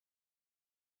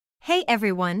Hey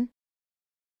everyone!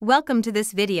 Welcome to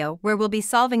this video where we'll be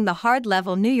solving the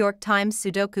hard-level New York Times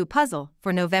Sudoku puzzle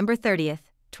for November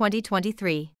 30th,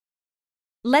 2023.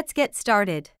 Let's get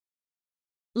started.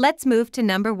 Let's move to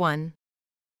number 1.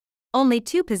 Only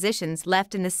 2 positions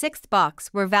left in the 6th box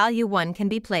where value 1 can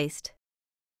be placed.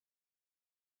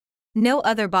 No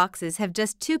other boxes have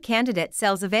just 2 candidate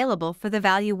cells available for the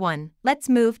value 1. Let's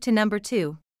move to number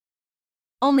 2.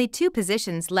 Only 2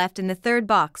 positions left in the 3rd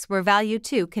box where value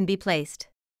 2 can be placed.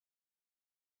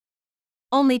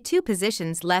 Only 2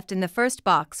 positions left in the 1st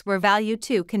box where value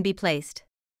 2 can be placed.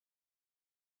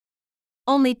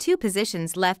 Only 2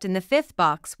 positions left in the 5th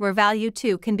box where value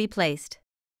 2 can be placed.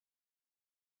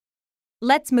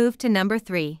 Let's move to number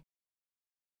 3.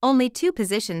 Only 2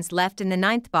 positions left in the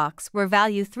 9th box where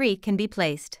value 3 can be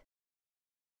placed.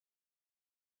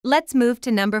 Let's move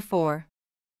to number 4.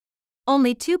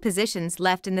 Only 2 positions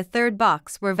left in the 3rd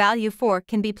box where value 4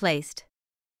 can be placed.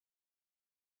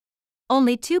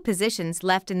 Only 2 positions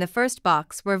left in the 1st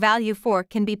box where value 4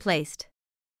 can be placed.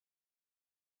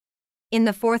 In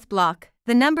the 4th block,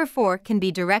 the number 4 can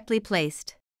be directly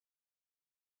placed.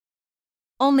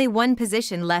 Only 1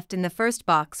 position left in the 1st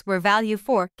box where value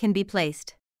 4 can be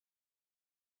placed.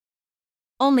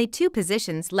 Only 2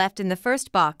 positions left in the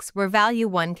 1st box where value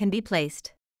 1 can be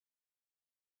placed.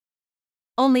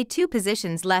 Only 2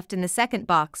 positions left in the 2nd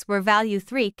box where value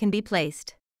 3 can be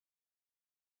placed.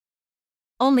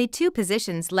 Only 2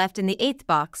 positions left in the 8th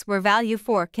box where value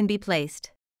 4 can be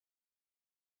placed.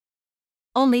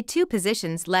 Only 2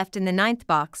 positions left in the 9th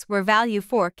box where value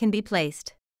 4 can be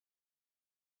placed.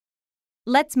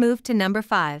 Let's move to number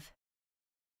 5.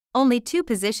 Only 2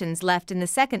 positions left in the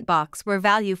 2nd box where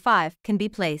value 5 can be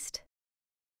placed.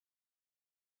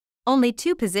 Only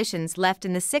 2 positions left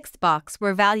in the 6th box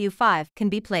where value 5 can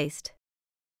be placed.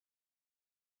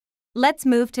 Let's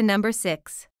move to number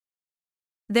 6.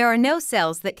 There are no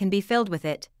cells that can be filled with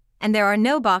it, and there are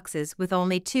no boxes with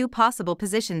only 2 possible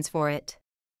positions for it.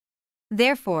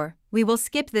 Therefore, we will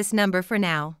skip this number for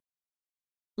now.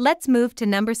 Let's move to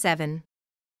number 7.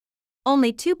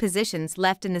 Only 2 positions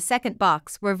left in the 2nd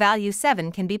box where value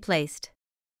 7 can be placed.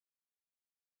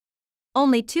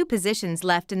 Only 2 positions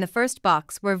left in the 1st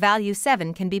box where value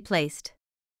 7 can be placed.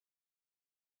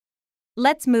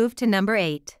 Let's move to number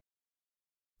 8.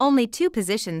 Only 2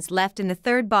 positions left in the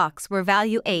 3rd box where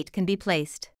value 8 can be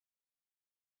placed.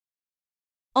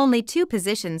 Only 2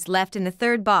 positions left in the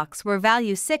 3rd box where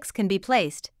value 6 can be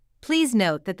placed. Please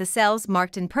note that the cells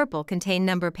marked in purple contain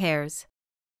number pairs.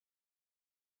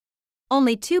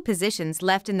 Only 2 positions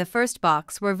left in the 1st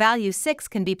box where value 6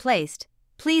 can be placed.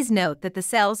 Please note that the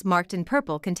cells marked in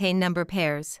purple contain number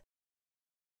pairs.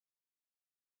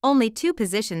 Only 2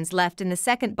 positions left in the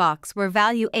 2nd box where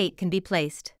value 8 can be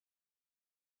placed.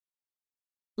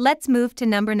 Let's move to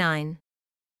number 9.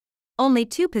 Only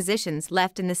 2 positions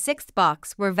left in the 6th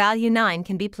box where value 9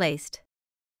 can be placed.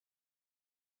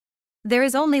 There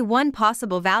is only one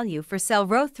possible value for cell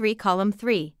row 3 column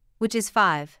 3, which is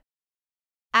 5.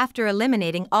 After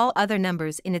eliminating all other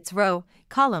numbers in its row,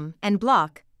 column, and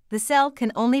block, the cell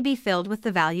can only be filled with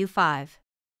the value 5.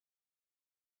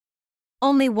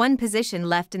 Only 1 position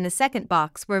left in the 2nd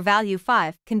box where value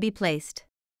 5 can be placed.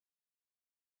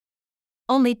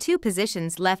 Only 2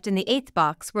 positions left in the 8th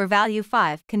box where value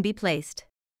 5 can be placed.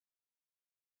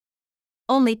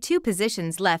 Only 2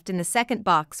 positions left in the 2nd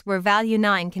box where value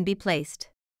 9 can be placed.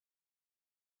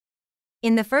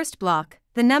 In the 1st block,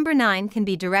 the number 9 can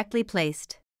be directly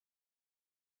placed.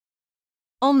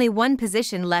 Only 1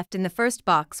 position left in the 1st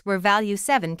box where value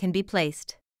 7 can be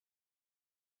placed.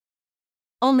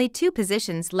 Only 2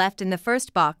 positions left in the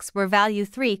 1st box where value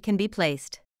 3 can be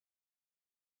placed.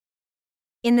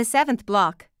 In the 7th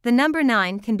block, the number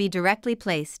 9 can be directly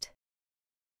placed.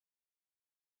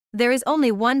 There is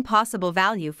only one possible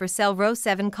value for cell row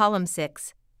 7 column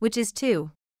 6, which is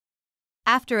 2.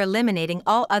 After eliminating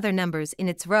all other numbers in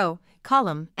its row,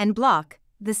 column, and block,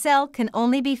 the cell can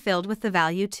only be filled with the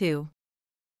value 2.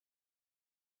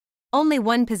 Only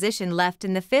 1 position left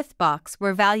in the 5th box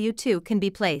where value 2 can be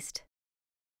placed.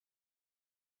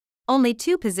 Only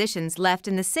 2 positions left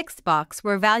in the 6th box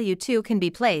where value 2 can be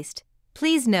placed.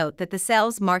 Please note that the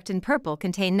cells marked in purple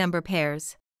contain number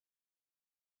pairs.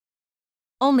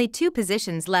 Only 2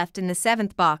 positions left in the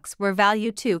 7th box where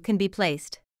value 2 can be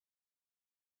placed.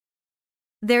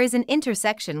 There is an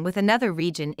intersection with another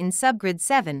region in subgrid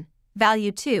 7.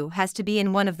 Value 2 has to be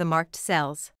in one of the marked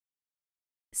cells,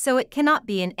 so it cannot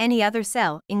be in any other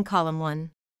cell in column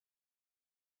 1.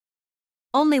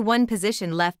 Only 1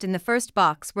 position left in the 1st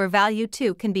box where value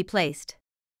 2 can be placed.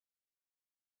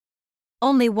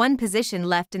 Only 1 position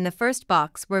left in the 1st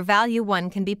box where value 1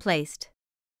 can be placed.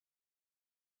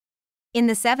 In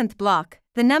the 7th block,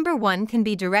 the number 1 can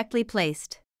be directly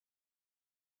placed.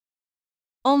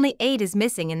 Only 8 is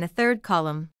missing in the 3rd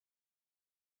column.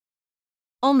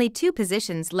 Only 2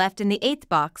 positions left in the 8th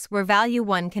box where value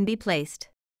 1 can be placed.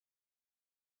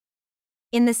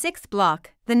 In the 6th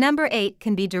block, the number 8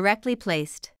 can be directly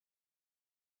placed.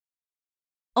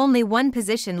 Only 1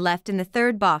 position left in the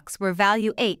 3rd box where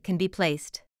value 8 can be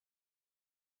placed.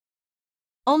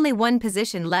 Only 1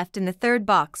 position left in the 3rd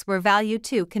box where value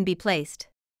 2 can be placed.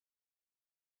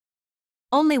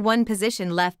 Only 1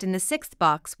 position left in the 6th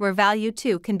box where value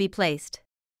 2 can be placed.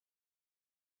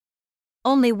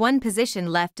 Only 1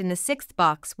 position left in the 6th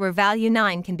box where value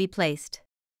 9 can be placed.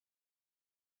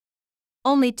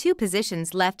 Only 2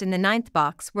 positions left in the 9th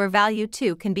box where value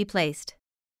 2 can be placed.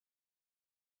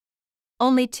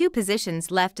 Only 2 positions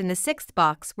left in the 6th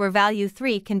box where value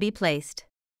 3 can be placed.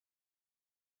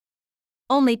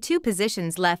 Only 2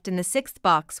 positions left in the 6th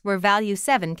box where value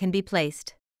 7 can be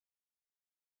placed.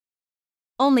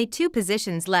 Only 2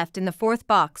 positions left in the 4th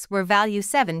box where value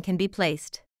 7 can be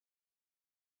placed.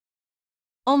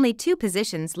 Only 2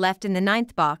 positions left in the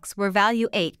 9th box where value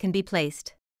 8 can be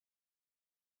placed.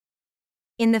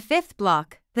 In the 5th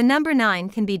block, the number 9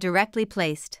 can be directly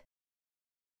placed.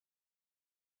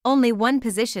 Only 1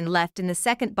 position left in the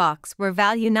 2nd box where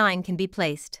value 9 can be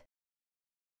placed.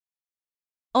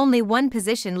 Only 1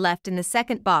 position left in the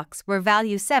 2nd box where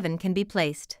value 7 can be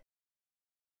placed.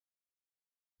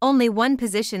 Only 1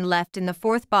 position left in the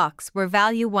 4th box where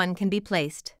value 1 can be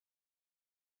placed.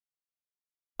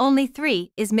 Only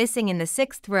 3 is missing in the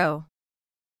 6th row.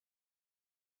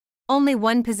 Only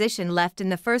 1 position left in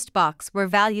the 1st box where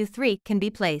value 3 can be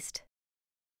placed.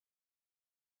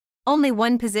 Only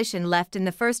 1 position left in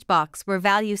the 1st box where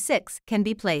value 6 can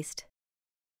be placed.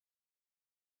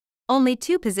 Only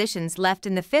 2 positions left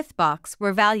in the 5th box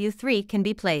where value 3 can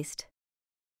be placed.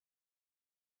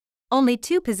 Only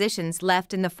 2 positions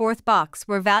left in the 4th box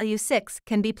where value 6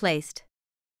 can be placed.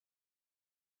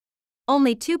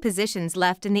 Only 2 positions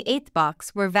left in the 8th box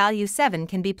where value 7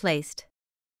 can be placed.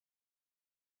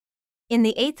 In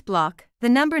the 8th block, the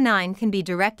number 9 can be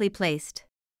directly placed.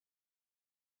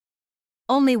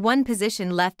 Only 1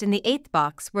 position left in the 8th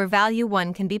box where value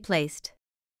 1 can be placed.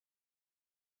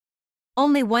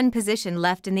 Only 1 position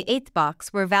left in the 8th box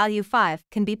where value 5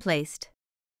 can be placed.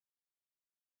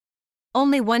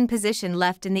 Only 1 position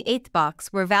left in the 8th box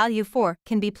where value 4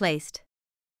 can be placed.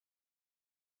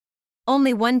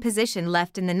 Only 1 position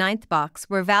left in the 9th box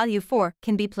where value 4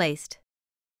 can be placed.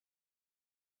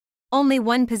 Only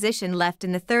 1 position left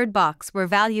in the 3rd box where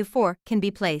value 4 can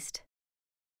be placed.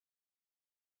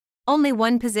 Only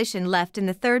 1 position left in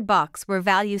the 3rd box where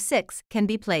value 6 can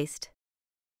be placed.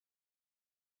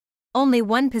 Only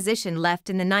 1 position left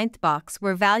in the 9th box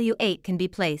where value 8 can be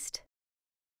placed.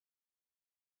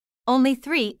 Only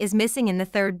 3 is missing in the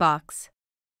 3rd box.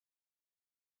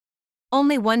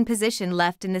 Only 1 position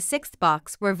left in the 6th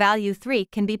box where value 3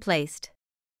 can be placed.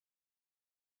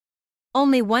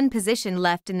 Only 1 position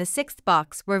left in the 6th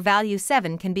box where value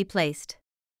 7 can be placed.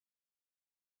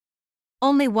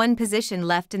 Only 1 position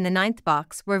left in the 9th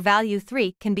box where value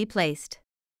 3 can be placed.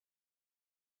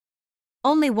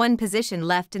 Only 1 position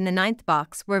left in the 9th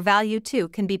box where value 2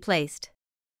 can be placed.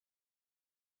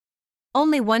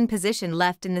 Only 1 position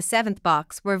left in the 7th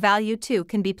box where value 2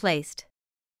 can be placed.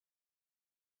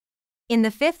 In the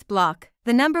 5th block,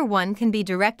 the number 1 can be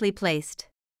directly placed.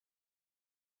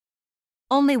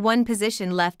 Only 1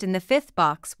 position left in the 5th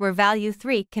box where value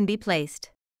 3 can be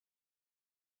placed.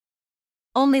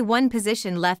 Only 1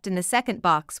 position left in the 2nd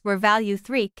box where value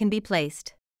 3 can be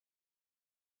placed.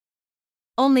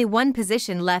 Only 1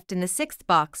 position left in the 6th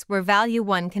box where value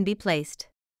 1 can be placed.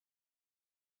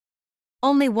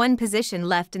 Only 1 position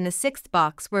left in the 6th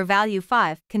box where value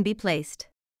 5 can be placed.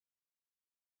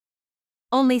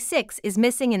 Only 6 is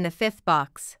missing in the 5th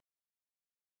box.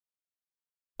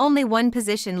 Only 1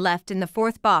 position left in the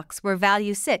 4th box where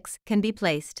value 6 can be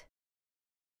placed.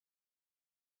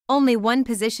 Only 1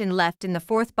 position left in the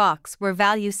 4th box where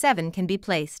value 7 can be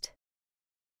placed.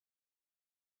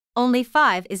 Only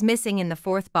 5 is missing in the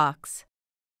 4th box.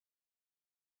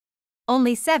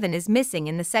 Only 7 is missing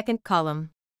in the 2nd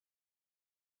column.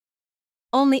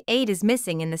 Only 8 is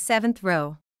missing in the 7th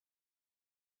row.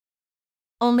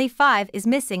 Only 5 is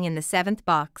missing in the 7th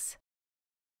box.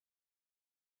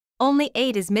 Only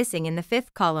 8 is missing in the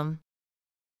 5th column.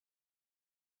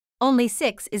 Only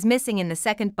 6 is missing in the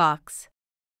 2nd box.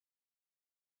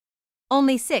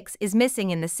 Only 6 is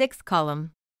missing in the 6th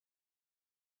column.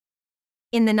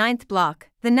 In the 9th block,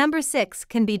 the number 6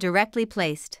 can be directly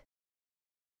placed.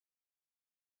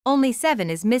 Only 7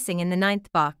 is missing in the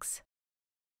 9th box.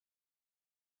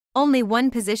 Only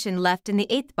one position left in the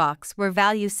 8th box where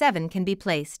value 7 can be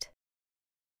placed.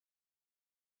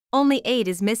 Only 8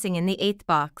 is missing in the 8th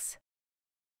box.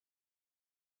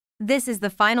 This is the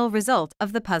final result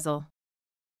of the puzzle.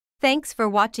 Thanks for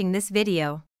watching this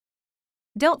video.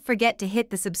 Don't forget to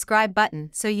hit the subscribe button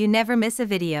so you never miss a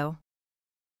video.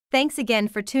 Thanks again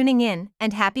for tuning in,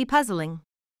 and happy puzzling!